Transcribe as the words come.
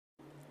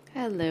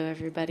Hello,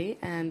 everybody,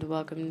 and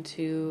welcome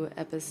to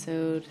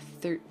episode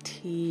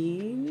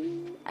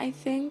 13, I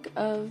think,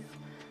 of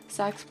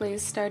Sax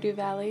Plays Stardew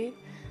Valley.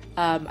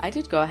 I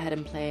did go ahead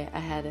and play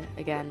ahead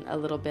again a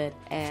little bit,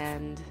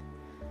 and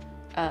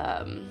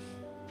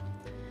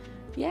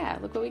yeah,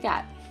 look what we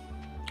got.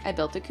 I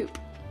built a coop.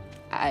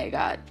 I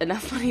got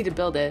enough money to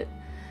build it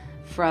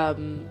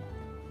from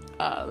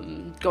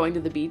going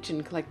to the beach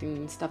and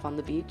collecting stuff on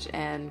the beach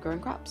and growing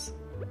crops.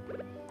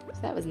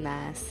 So that was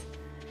nice.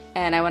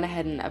 And I went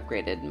ahead and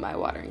upgraded my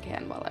watering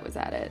can while I was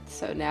at it.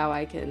 So now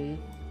I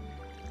can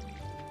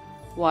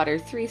water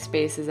 3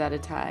 spaces at a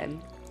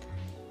time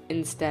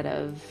instead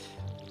of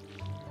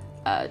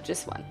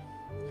just one.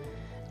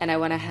 And I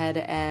went ahead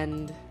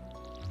and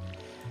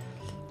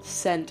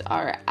sent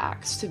our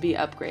axe to be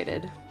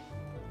upgraded.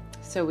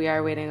 So we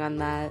are waiting on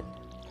that.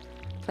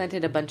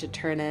 Planted a bunch of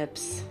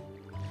turnips.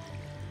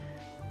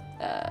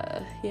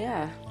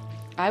 Yeah.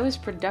 I was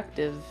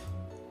productive,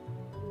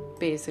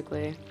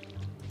 basically.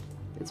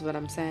 Is what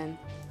I'm saying.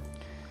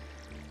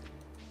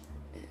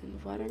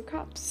 And watering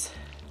crops.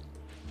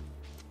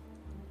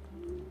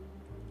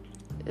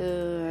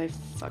 I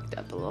fucked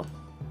up a little.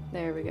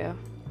 There we go.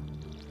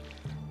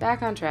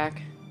 Back on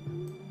track.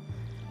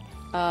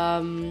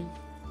 We're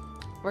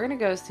gonna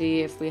go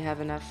see if we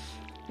have enough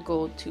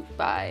gold to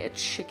buy a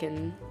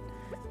chicken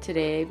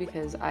today,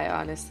 because I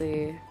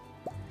honestly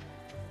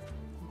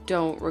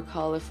don't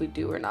recall if we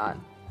do or not.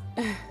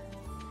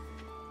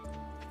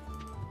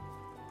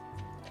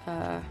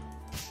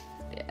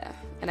 Yeah,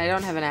 and I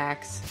don't have an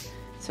axe,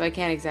 so I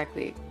can't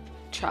exactly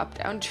chop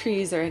down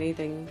trees or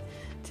anything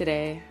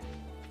today,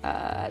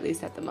 at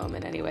least at the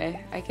moment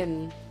anyway. I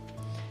can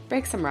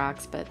break some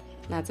rocks, but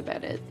that's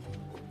about it.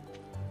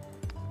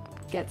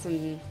 Get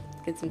some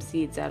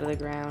seeds out of the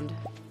ground.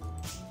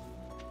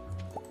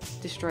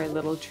 Destroy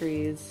little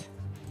trees.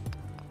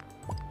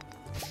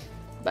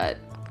 But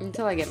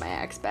until I get my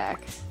axe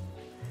back,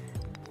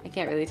 I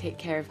can't really take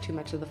care of too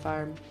much of the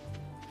farm.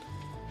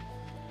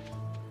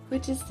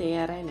 Which is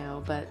sad, I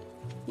know, but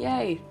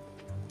yay!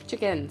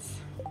 Chickens!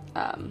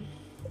 And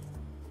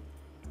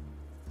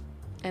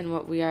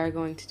what we are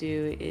going to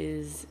do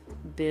is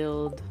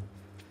build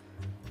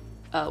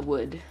a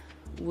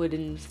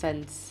wooden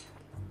fence.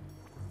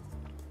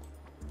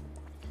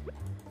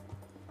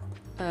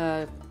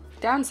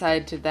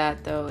 Downside to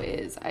that, though,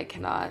 is I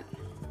cannot...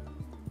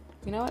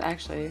 You know what,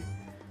 actually...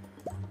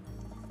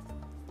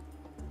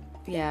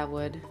 Yeah,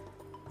 wood.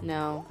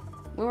 No.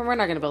 We're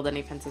not gonna build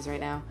any fences right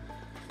now.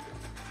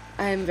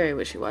 I'm very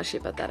wishy-washy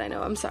about that, I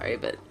know. I'm sorry,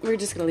 but we're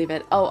just gonna leave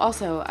it. Oh,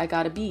 also, I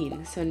got a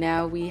bean. So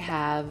now we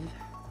have...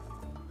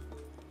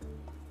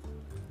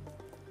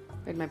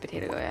 Where'd my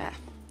potato go? Yeah,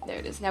 there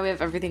it is. Now we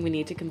have everything we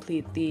need to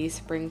complete the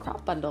spring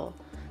crop bundle.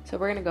 So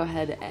we're gonna go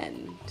ahead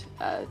and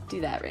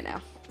do that right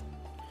now.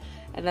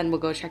 And then we'll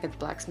go check at the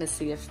blacksmith,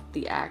 see if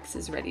the axe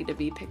is ready to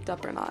be picked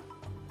up or not.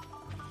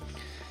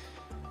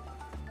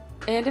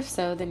 And if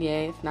so, then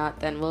yay. If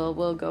not, then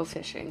we'll go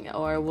fishing,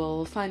 or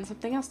we'll find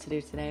something else to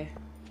do today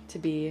to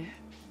be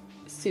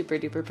super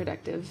duper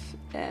productive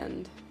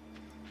and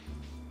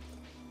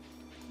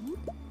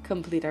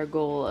complete our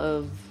goal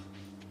of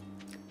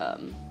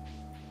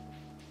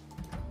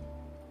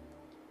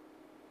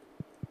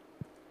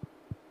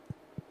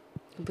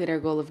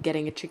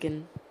getting a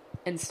chicken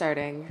and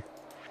starting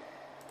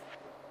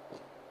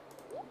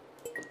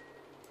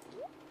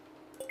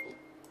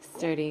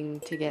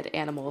to get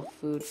animal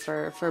food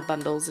for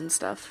bundles and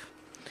stuff.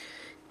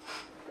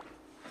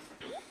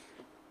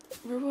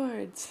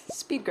 Rewards.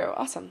 Speed grow.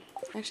 Awesome.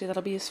 Actually,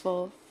 that'll be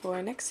useful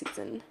for next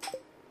season.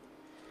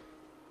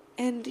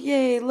 And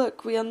yay,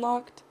 look, we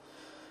unlocked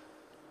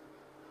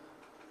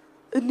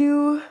a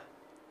new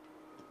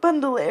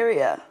bundle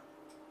area.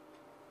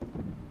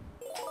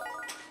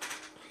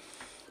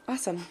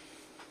 Awesome.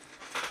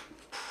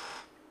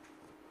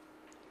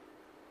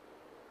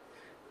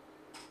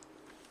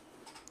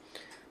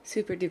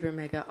 Super duper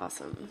mega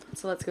awesome.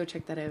 So let's go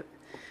check that out.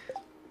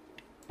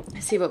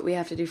 See what we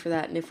have to do for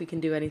that and if we can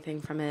do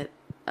anything from it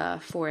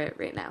for it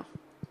right now.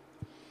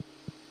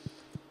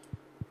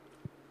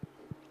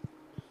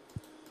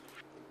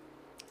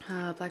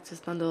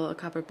 Blacksmith bundle, a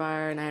copper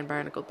bar, an iron bar,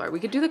 and a gold bar. We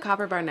could do the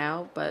copper bar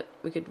now, but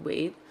we could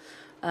wait.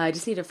 I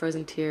just need a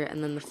frozen tear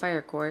and then the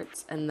fire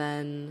quartz, and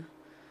then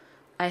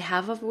I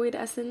have a void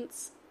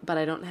essence, but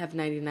I don't have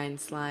 99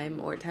 slime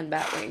or 10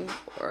 batwing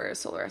or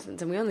solar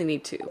essence, and we only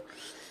need 2.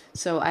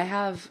 So I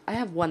have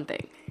one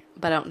thing,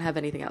 but I don't have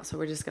anything else. So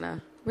we're just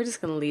gonna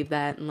leave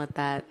that and let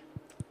that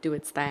do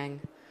its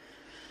thing.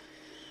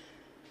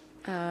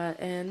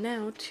 And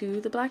now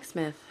to the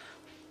blacksmith.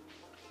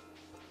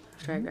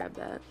 After I grab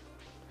that,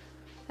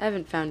 I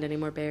haven't found any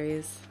more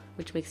berries,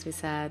 which makes me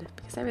sad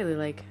because I really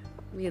like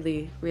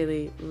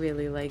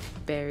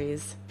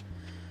berries.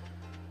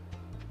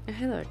 Oh,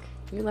 hey, look,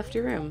 you left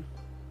your room.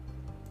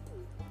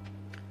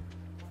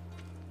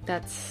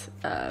 That's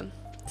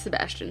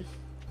Sebastian.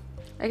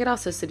 I could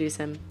also seduce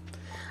him.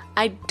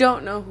 I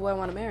don't know who I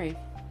want to marry,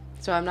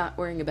 so I'm not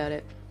worrying about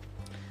it.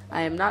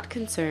 I am not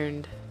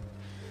concerned.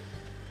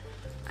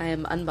 I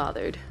am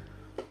unbothered.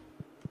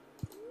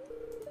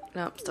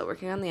 Nope, still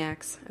working on the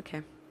axe.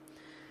 Okay.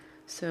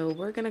 So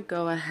we're gonna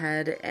go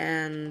ahead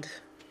and...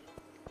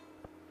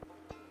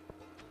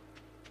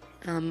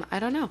 I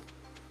don't know.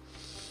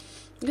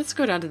 Let's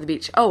go down to the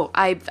beach. Oh,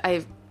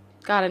 I've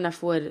got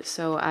enough wood,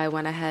 so I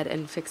went ahead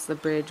and fixed the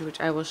bridge,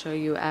 which I will show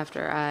you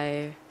after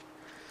I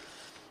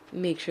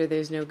make sure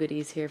there's no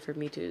goodies here for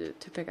me to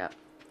pick up.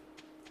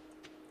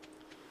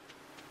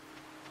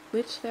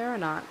 Which there are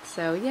not,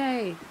 so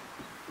yay!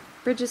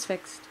 Bridge is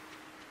fixed.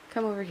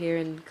 Come over here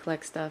and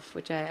collect stuff,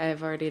 which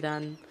I've already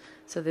done,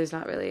 so there's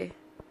not really...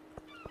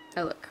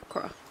 Oh look,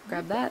 coral.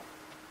 Grab that.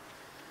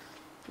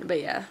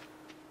 But yeah.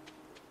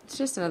 It's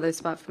just another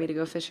spot for me to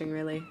go fishing,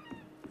 really.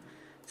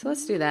 So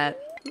let's do that.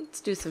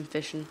 Let's do some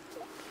fishing.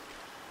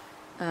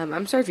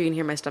 I'm sorry if you can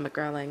hear my stomach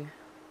growling.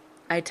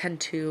 I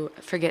tend to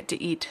forget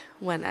to eat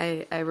when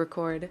I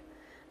record,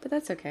 but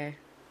that's okay.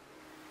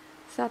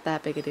 It's not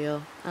that big a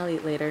deal. I'll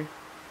eat later.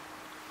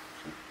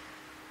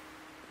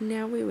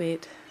 Now we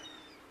wait.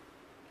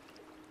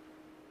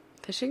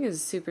 Fishing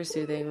is super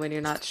soothing when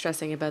you're not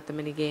stressing about the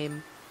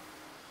minigame.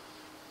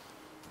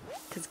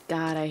 Because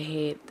God, I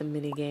hate the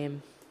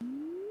minigame.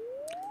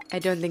 I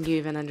don't think you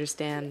even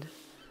understand.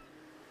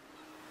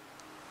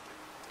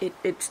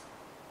 It's...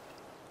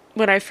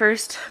 When I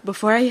first...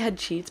 Before I had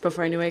cheats,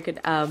 before I knew I could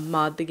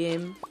mod the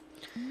game,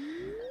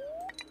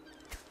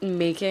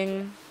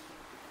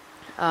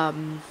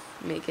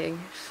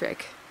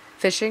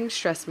 fishing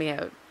stressed me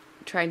out.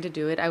 Trying to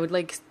do it, I would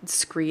like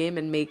scream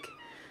and make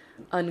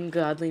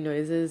ungodly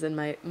noises, and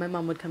my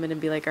mom would come in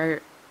and be like,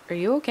 are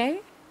you okay?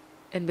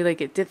 And be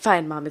like,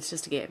 fine mom, it's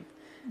just a game.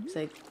 She's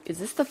like, is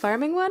this the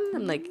farming one?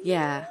 I'm like,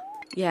 yeah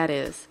it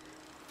is.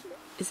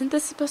 Isn't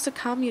this supposed to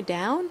calm you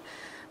down?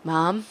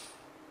 Mom,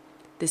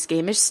 this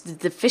game is,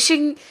 the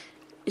fishing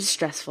is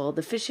stressful.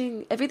 The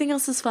fishing, everything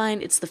else is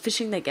fine. It's the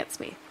fishing that gets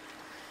me.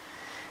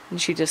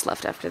 And she just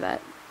left after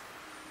that.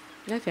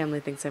 My family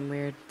thinks I'm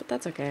weird, but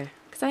that's okay,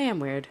 because I am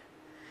weird.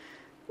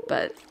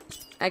 But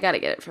I gotta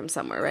get it from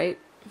somewhere, right?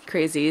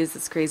 Crazy is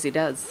as crazy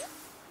does.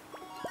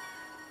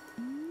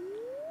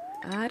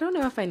 I don't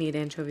know if I need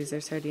anchovies or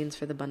sardines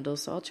for the bundle,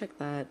 so I'll check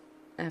that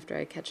after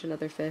I catch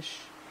another fish.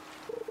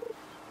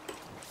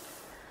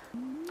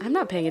 I'm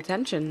not paying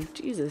attention.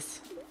 Jesus.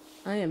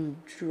 I am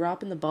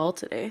dropping the ball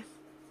today.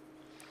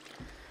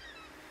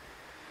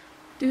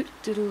 Doot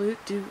doodle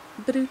doot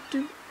ba-doot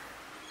doot.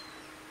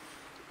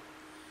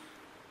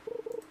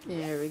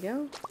 There we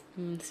go.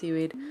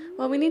 Seaweed.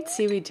 Well, we need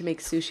seaweed to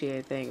make sushi,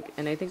 I think.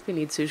 And I think we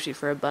need sushi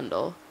for a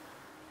bundle.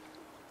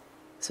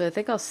 So I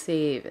think I'll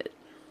save it.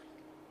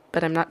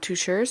 But I'm not too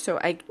sure, so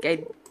I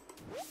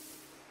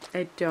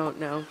don't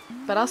know.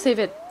 But I'll save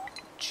it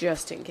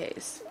just in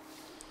case.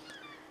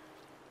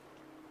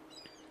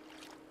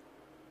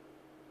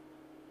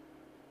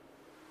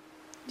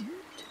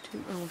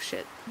 Oh,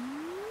 shit.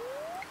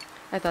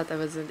 I thought that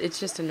was it's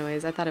just a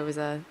noise. I thought it was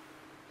a...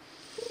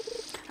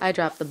 I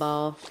dropped the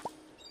ball.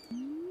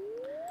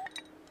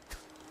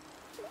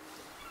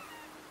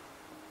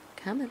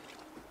 Coming.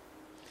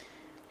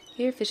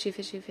 Here, fishy,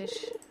 fishy,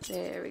 fish.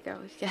 There we go.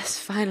 Yes,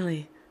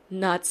 finally.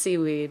 Not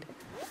seaweed.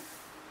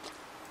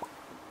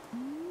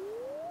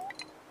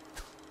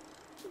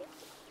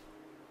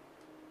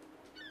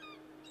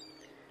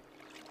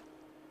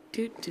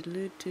 Doot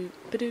doot doot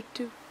ba-doot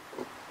doot.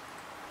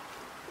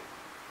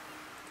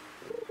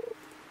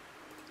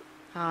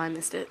 Oh, I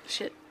missed it.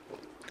 Shit.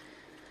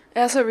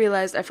 I also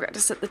realized I forgot to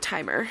set the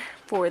timer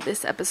for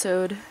this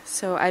episode,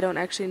 so I don't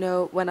actually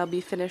know when I'll be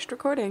finished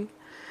recording.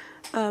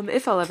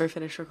 If I'll ever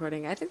finish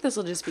recording. I think this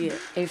will just be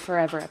a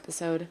forever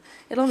episode.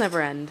 It'll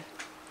never end.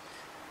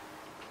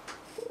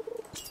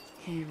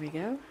 Here we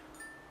go.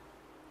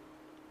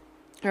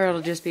 Or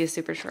it'll just be a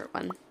super short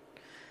one.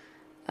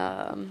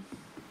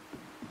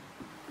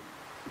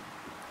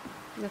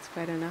 That's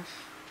quite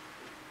enough.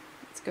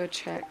 Let's go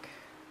check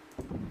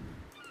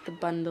the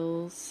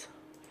bundles.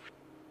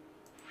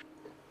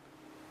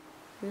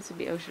 This would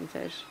be ocean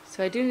fish.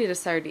 So I do need a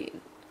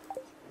sardine.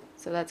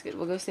 So that's good.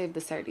 We'll go save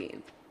the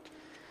sardine.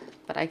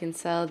 But I can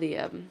sell the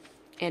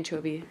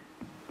anchovies.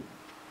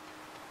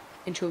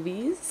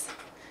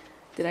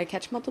 Did I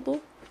catch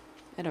multiple?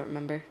 I don't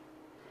remember.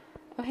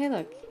 Oh, hey,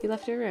 look. You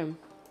left your room.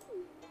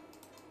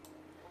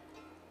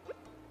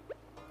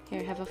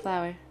 Here, have a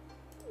flower.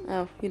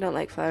 Oh, you don't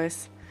like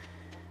flowers.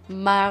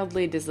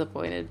 Mildly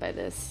disappointed by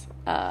this.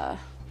 I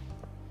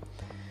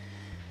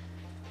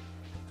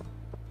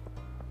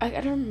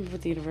don't remember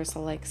what the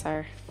universal likes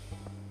are.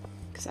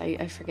 Because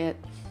I forget.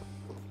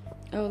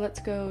 Oh, let's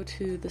go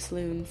to the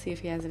saloon, see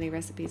if he has any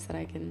recipes that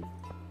I can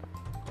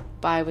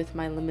buy with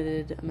my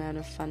limited amount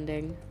of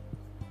funding.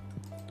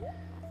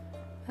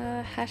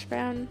 Hash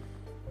brown.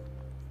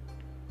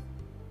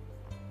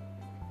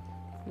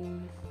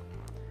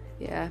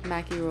 Yeah,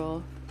 Mackie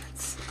roll.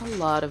 That's a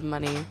lot of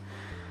money.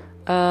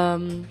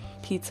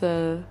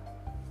 Pizza.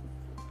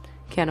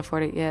 Can't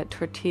afford it yet.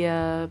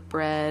 Tortilla,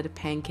 bread,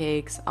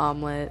 pancakes,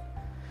 omelet.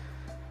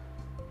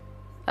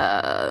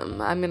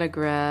 I'm gonna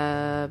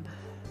grab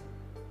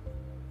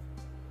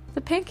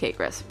the pancake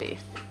recipe.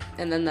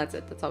 And then that's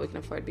it. That's all we can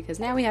afford because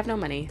now we have no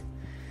money.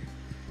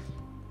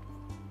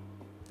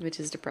 which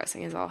is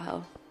depressing as all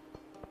hell.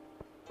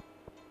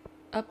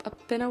 Up,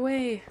 up, and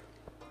away.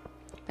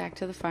 Back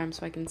to the farm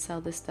so I can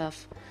sell this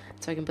stuff.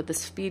 So I can put the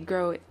speed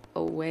grow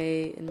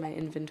away in my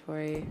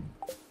inventory.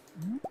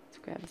 Let's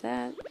grab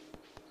that.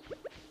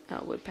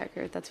 Oh,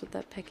 woodpecker. That's what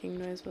that pecking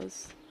noise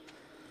was.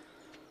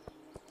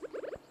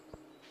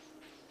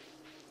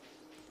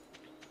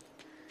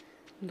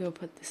 Go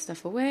put this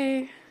stuff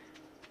away.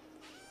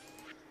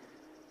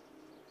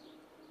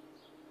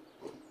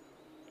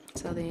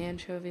 Sell the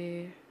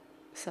anchovy.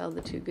 Sell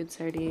the 2 good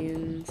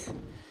sardines.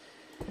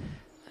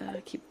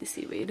 Keep the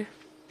seaweed.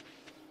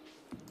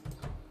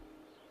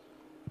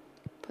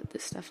 Put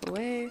this stuff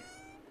away.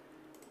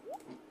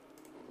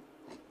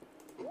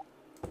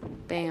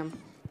 Bam.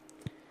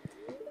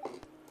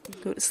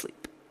 Go to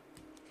sleep.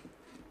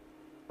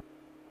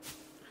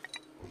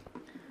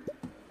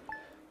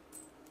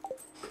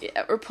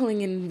 Yeah, we're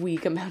pulling in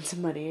weak amounts of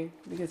money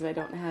because I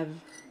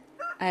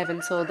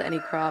haven't sold any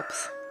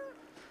crops.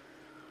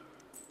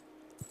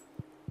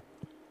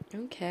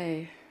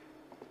 Okay.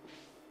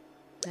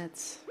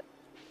 That's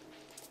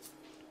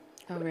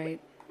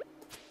alright.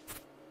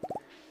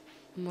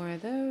 More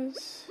of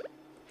those.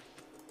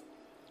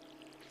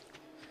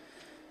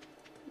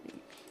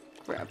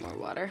 Grab more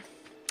water.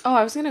 Oh,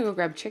 I was gonna go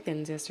grab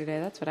chickens yesterday.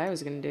 That's what I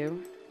was gonna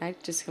do. I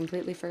just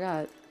completely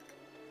forgot.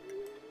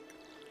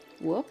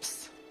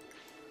 Whoops.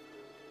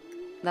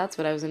 That's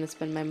what I was gonna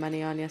spend my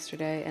money on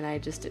yesterday, and I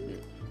just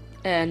didn't.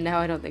 And now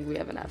I don't think we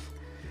have enough.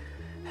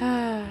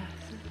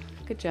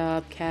 Good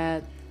job,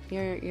 cat.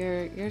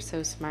 You're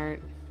so smart.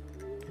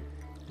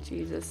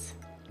 Jesus.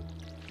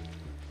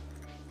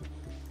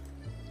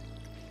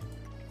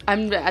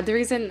 The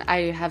reason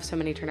I have so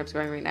many turnips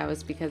growing right now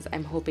is because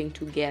I'm hoping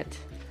to get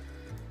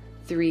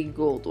 3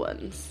 gold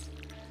ones.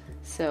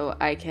 So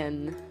I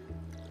can,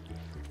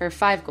 or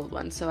 5 gold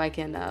ones, so I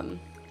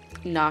can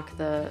knock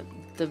the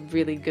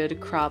really good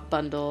crop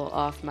bundle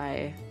off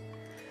my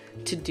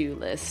to-do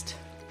list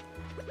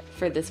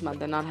for this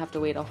month and not have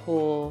to wait a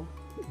whole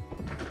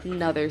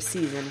another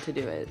season to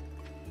do it.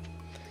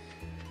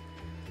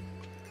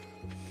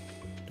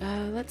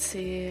 Let's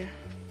see.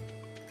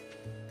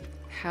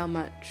 How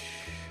much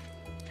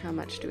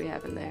do we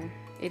have in there?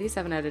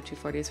 87 out of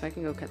 240, so I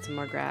can go cut some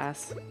more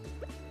grass.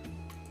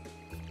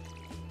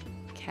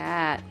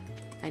 Cat,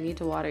 I need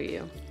to water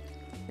you.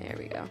 There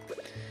we go.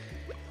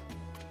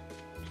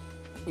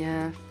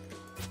 Yeah.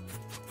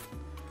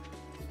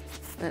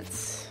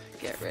 Let's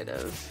get rid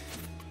of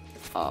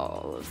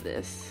all of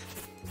this.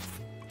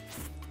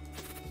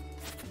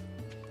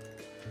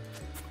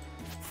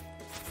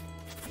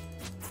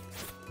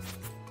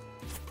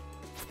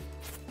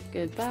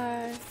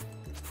 Goodbye.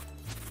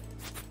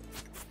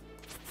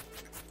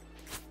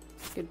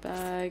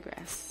 Goodbye,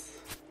 grass.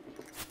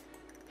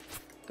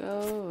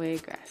 Go away,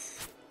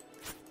 grass.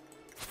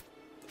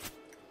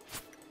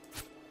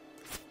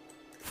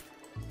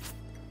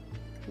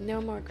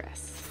 No more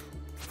grass.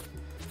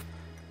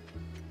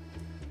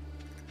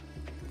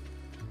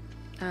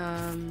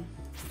 I'm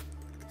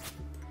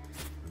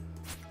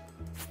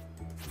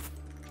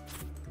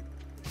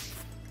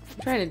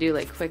trying to do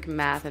like quick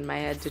math in my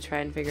head to try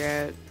and figure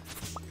out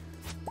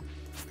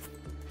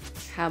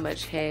how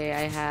much hay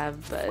I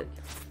have, but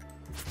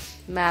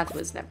math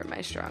was never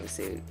my strong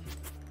suit.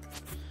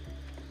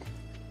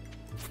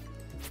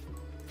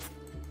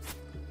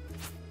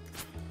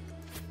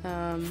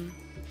 Let's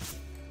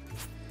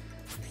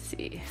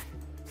see.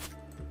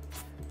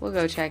 We'll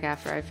go check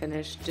after I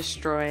finish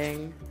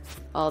destroying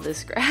all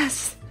this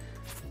grass.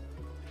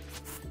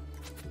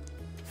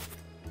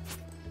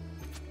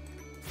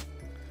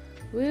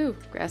 Woo!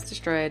 Grass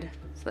destroyed.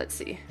 So let's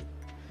see.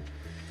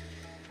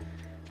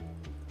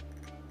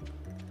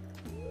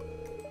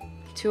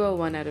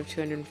 201 out of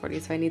 240,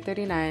 so I need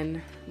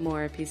 39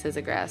 more pieces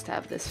of grass to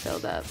have this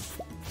filled up.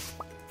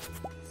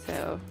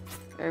 So,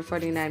 or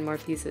 49 more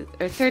pieces,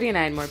 or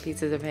 39 more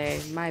pieces of hay.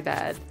 My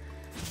bad.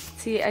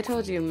 See, I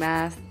told you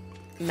math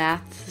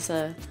has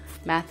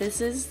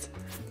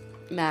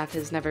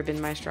never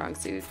been my strong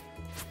suit.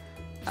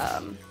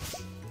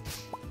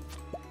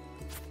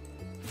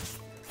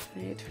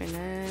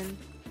 29,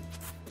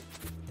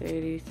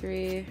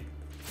 33,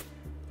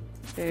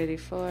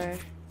 34,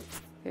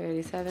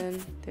 37,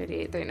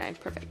 38, 39.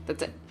 Perfect.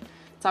 That's it.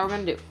 That's all we're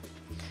gonna do.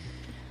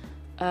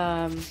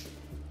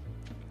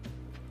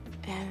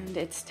 And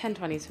it's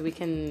 10:20, so we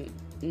can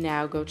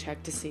now go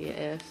check to see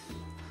if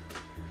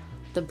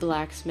the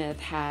blacksmith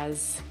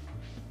has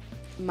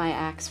my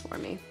axe for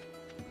me.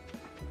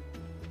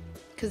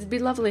 Because it'd be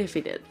lovely if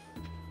he did.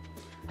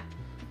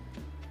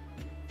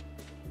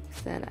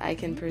 Then I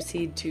can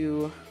proceed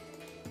to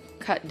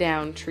cut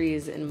down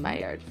trees in my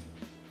yard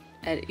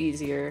at an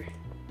easier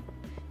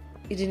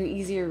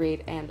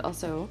rate, and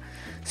also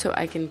so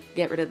I can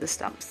get rid of the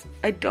stumps.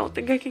 I don't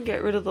think I can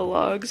get rid of the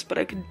logs,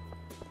 but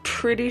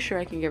pretty sure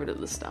I can get rid of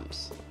the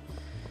stumps.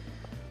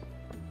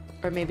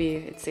 Or maybe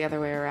it's the other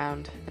way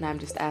around and I'm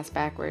just ass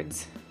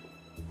backwards.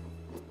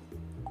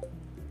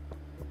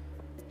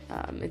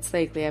 It's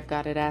likely I've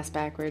got it ass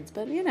backwards,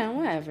 but you know,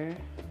 whatever.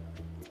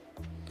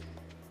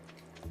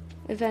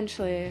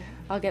 Eventually,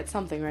 I'll get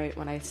something right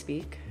when I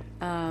speak.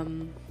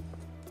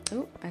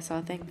 Oh, I saw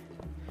a thing.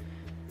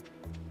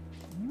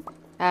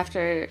 I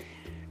think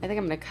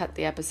I'm gonna cut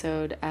the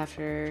episode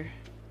after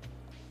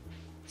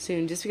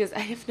soon, just because I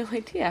have no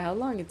idea how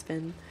long it's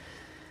been.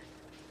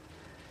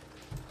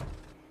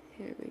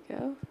 Here we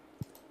go.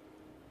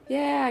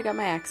 Yeah, I got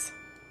my axe.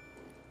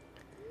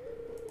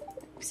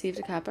 Received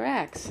a copper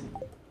axe.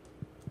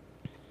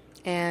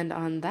 And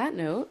on that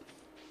note,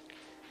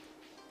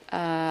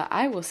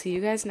 I will see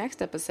you guys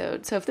next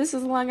episode. So if this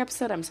is a long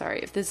episode, I'm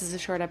sorry. If this is a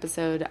short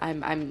episode,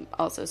 I'm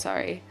also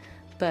sorry.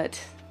 But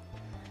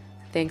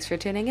thanks for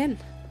tuning in.